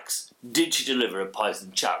 Alex, did she deliver a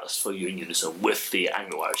poisoned chalice for unionism with the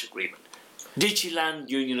Anglo-Irish Agreement? Did she land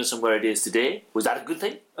unionism where it is today? Was that a good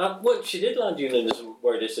thing? Well, she did land unionism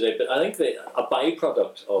where it is today, but I think a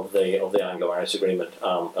byproduct of the Anglo-Irish Agreement,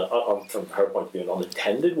 from her point of view, an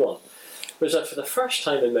unintended one, was that for the first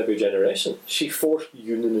time in maybe a generation, she forced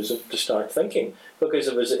unionism to start thinking, because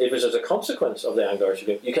it was as a consequence of the Anglo-Irish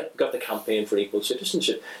Agreement. You got the campaign for equal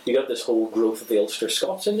citizenship. You got this whole growth of the Ulster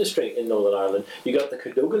Scots industry in Northern Ireland. You got the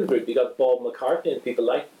Cadogan group. You got Bob McCartney and people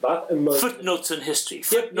like that. Footnotes in history.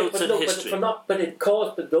 Footnotes in history. But it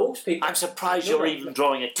caused those people. I'm surprised you're even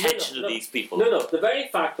drawing attention to these people. No. The very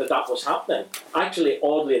fact that was happening, actually,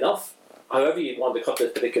 oddly enough, however you want to cut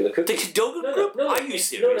this particular cookie. The Cadogan group? Are you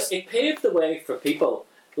serious? No, it paved the way for people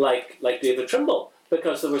like David Trimble,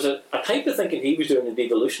 because there was a type of thinking he was doing in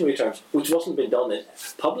devolutionary terms, which wasn't been done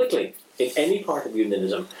publicly in any part of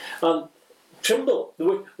unionism. Trimble,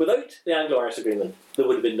 without the Anglo-Irish Agreement, there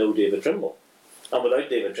would have been no David Trimble. And without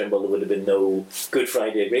David Trimble, there would have been no Good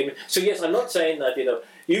Friday Agreement. So yes, I'm not saying that,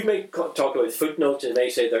 you may talk about footnotes and may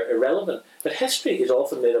say they're irrelevant, but history is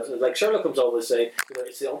often made of, like Sherlock Holmes always say,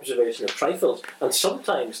 it's the observation of trifles, and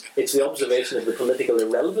sometimes it's the observation of the political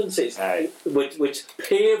irrelevancies, which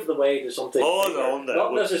pave the way to something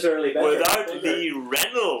not necessarily better. Without Lee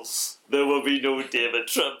Reynolds, there will be no David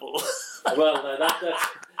Trimble. Well,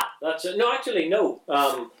 that's it. No, actually, no.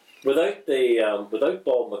 Without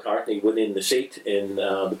Bob McCartney winning the seat in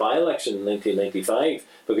the by-election in 1995,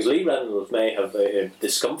 because Lee Reynolds may have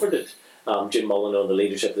discomforted Jim Molyneux and the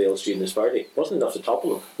leadership of the Ulster Unionist Party, it wasn't enough to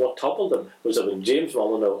topple them. What toppled them was that when James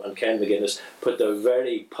Molyneux and Ken McGuinness put their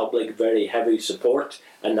very public, very heavy support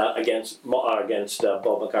and that against Bob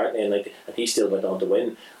McCartney, and he still went on to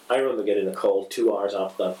win. I remember getting a call 2 hours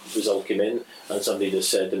after that result came in, and somebody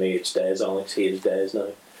just said to me, "It's Des, Alex. He is Des now."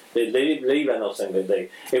 The Lee Reynolds thing,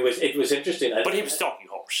 it was interesting. But he was a stalking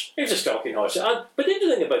horse. He was a stalking horse. But the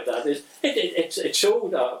interesting thing about that is it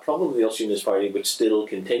showed a problem with the Ulster Unionist Party which still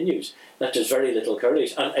continues, that there's very little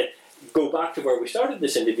courage. And go back to where we started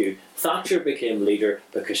this interview, Thatcher became leader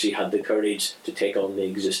because she had the courage to take on the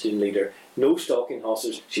existing leader. No stalking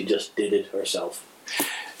horses, she just did it herself.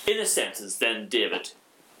 In a sentence then, David,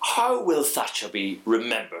 how will Thatcher be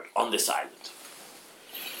remembered on this island?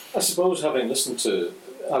 I suppose having listened to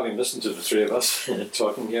the three of us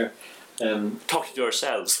talking here, talking to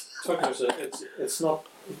ourselves. It's not.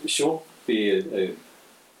 She won't be. It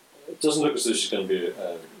doesn't look as though she's going to be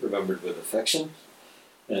remembered with affection.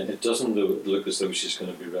 It doesn't look as though she's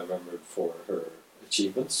going to be remembered for her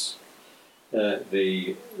achievements. A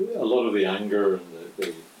lot of the anger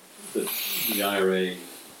and the IRA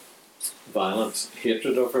violent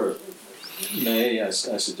hatred of her I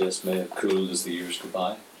suggest, may have cooled as the years go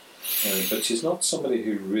by. But she's not somebody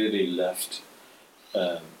who really left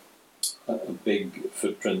a big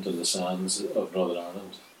footprint in the sands of Northern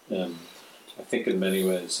Ireland. I think in many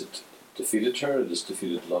ways it defeated her, it has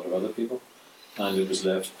defeated a lot of other people, and it was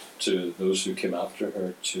left to those who came after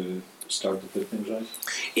her to start to put things right.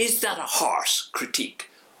 Is that a harsh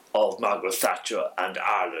critique of Margaret Thatcher and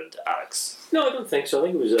Ireland, Alex? No, I don't think so. I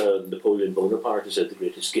think it was Napoleon Bonaparte who said the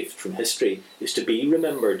greatest gift from history is to be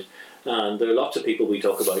remembered. And there are lots of people we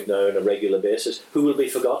talk about now on a regular basis who will be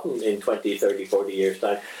forgotten in 20, 30, 40 years'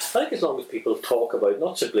 time. I think as long as people talk about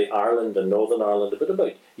not simply Ireland and Northern Ireland, but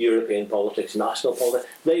about European politics, national politics,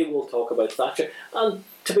 they will talk about Thatcher. And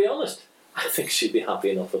to be honest, I think she'd be happy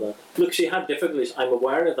enough with that. Look, she had difficulties, I'm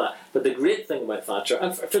aware of that, but the great thing about Thatcher,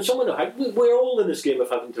 and for someone who had, we're all in this game of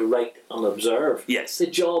having to write and observe. Yes. The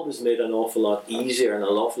job is made an awful lot easier and an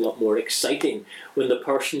awful lot more exciting when the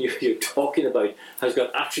person you're talking about has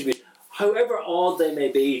got attributes, however odd they may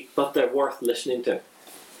be, but they're worth listening to.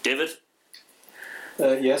 David?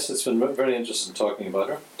 Yes, it's been very interesting talking about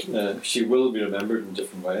her. She will be remembered in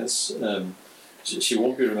different ways. She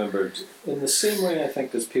won't be remembered in the same way, I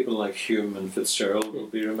think, as people like Hume and Fitzgerald will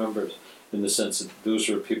be remembered, in the sense that those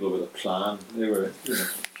were people with a plan. They were,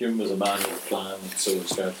 Hume was a man with a plan, and so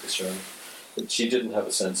was Gareth Fitzgerald. But she didn't have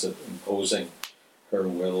a sense of imposing her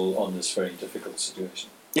will on this very difficult situation.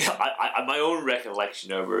 Yeah, my own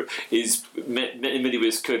recollection of her is in many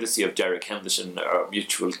ways courtesy of Derek Henderson, our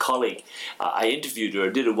mutual colleague. I interviewed her,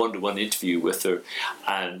 did a one-to-one interview with her,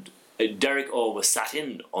 and Derek always sat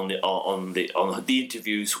in on the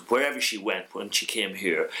interviews wherever she went when she came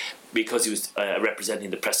here, because he was representing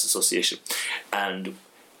the Press Association. And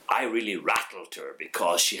I really rattled her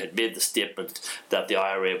because she had made the statement that the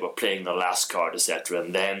IRA were playing the last card, etc.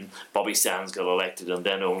 And then Bobby Sands got elected, and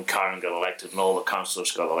then Owen Karen got elected, and all the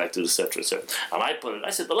councillors got elected, etc., etc. And I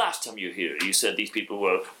said, the last time you were here, you said these people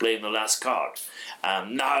were playing the last card.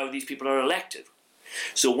 And now these people are elected.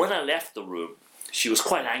 So when I left the room, she was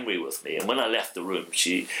quite angry with me. And when I left the room,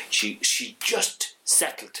 she just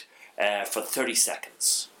settled for 30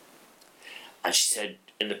 seconds. And she said,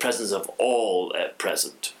 in the presence of all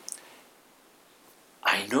present,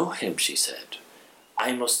 "I know him," she said.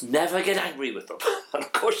 "I must never get angry with him." And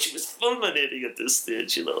of course she was fulminating at this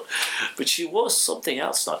stage, you know. But she was something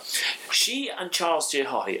else now. She and Charles J.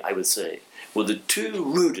 Haughey, I would say, were the two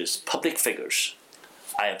rudest public figures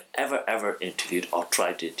I have ever interviewed or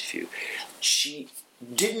tried to interview. She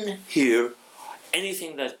didn't hear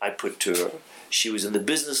anything that I put to her. She was in the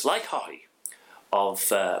business, like Haughey, of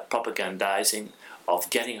propagandizing, of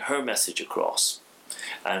getting her message across.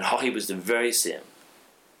 And Haughey was the very same.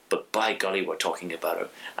 But by golly, we're talking about her.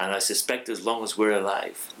 And I suspect as long as we're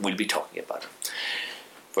alive, we'll be talking about her.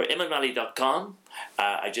 For imandmallie.com,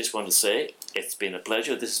 I just want to say it's been a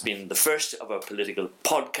pleasure. This has been the first of our political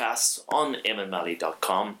podcasts on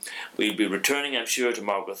imandmallie.com. We'll be returning, I'm sure, to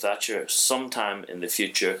Margaret Thatcher sometime in the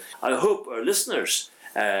future. I hope our listeners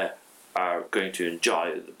are going to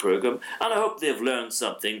enjoy the programme, and I hope they've learned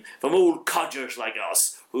something from old codgers like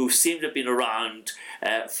us who seem to have been around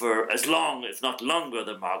for as long, if not longer,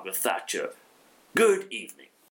 than Margaret Thatcher. Good evening.